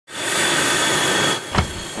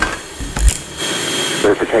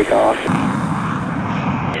clear for takeoff.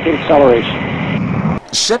 Hit acceleration.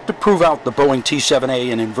 Set to prove out the Boeing T-7A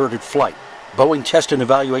in inverted flight, Boeing test and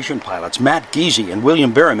evaluation pilots Matt Giese and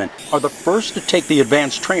William Berryman are the first to take the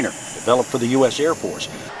advanced trainer, developed for the U.S. Air Force,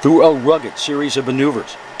 through a rugged series of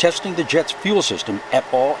maneuvers, testing the jet's fuel system at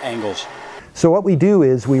all angles. So what we do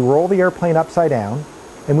is we roll the airplane upside down,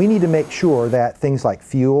 and we need to make sure that things like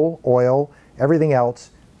fuel, oil, everything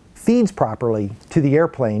else feeds properly to the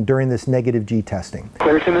airplane during this negative G testing.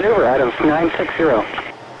 Clear to maneuver out of 960.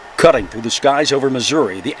 Cutting through the skies over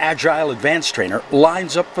Missouri, the agile advanced trainer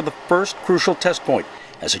lines up for the first crucial test point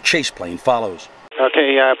as a chase plane follows.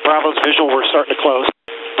 Okay, Bravo's visual, we're starting to close.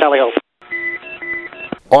 Tally ho.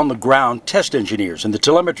 On the ground, test engineers in the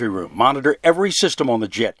telemetry room monitor every system on the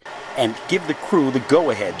jet and give the crew the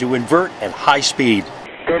go-ahead to invert at high speed.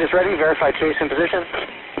 Data's ready, verify chase in position.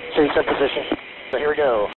 Chase in position. So here we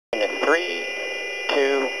go. 3,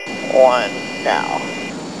 2, 1, now.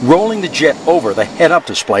 Rolling the jet over, the head-up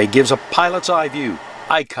display gives a pilot's eye view,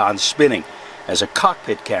 icons spinning, as a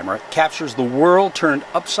cockpit camera captures the world turned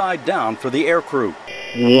upside down for the aircrew.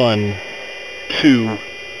 1, 2,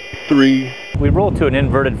 3. We roll to an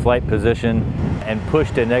inverted flight position and push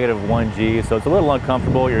to -1 G, so it's a little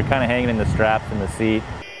uncomfortable. You're kind of hanging in the straps in the seat.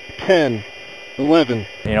 10, 11.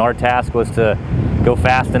 You know, our task was to go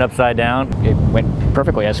fast and upside down. It went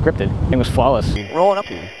perfectly as scripted. It was flawless. Rolling up.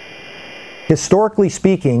 Historically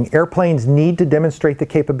speaking, airplanes need to demonstrate the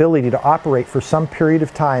capability to operate for some period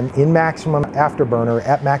of time in maximum afterburner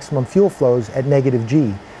at maximum fuel flows at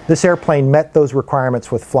 -G. This airplane met those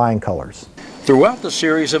requirements with flying colors. Throughout the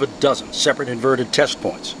series of a dozen separate inverted test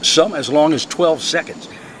points, some as long as 12 seconds,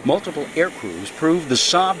 multiple aircrews proved the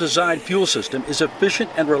SAAB designed fuel system is efficient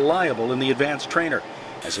and reliable in the advanced trainer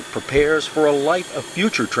as it prepares for a life of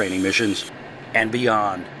future training missions and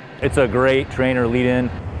beyond. It's a great trainer lead-in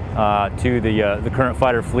to the current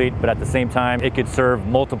fighter fleet, but at the same time it could serve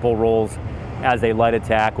multiple roles as a light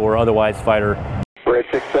attack or otherwise fighter. We're at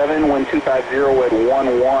 67, 1250 at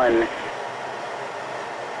 11.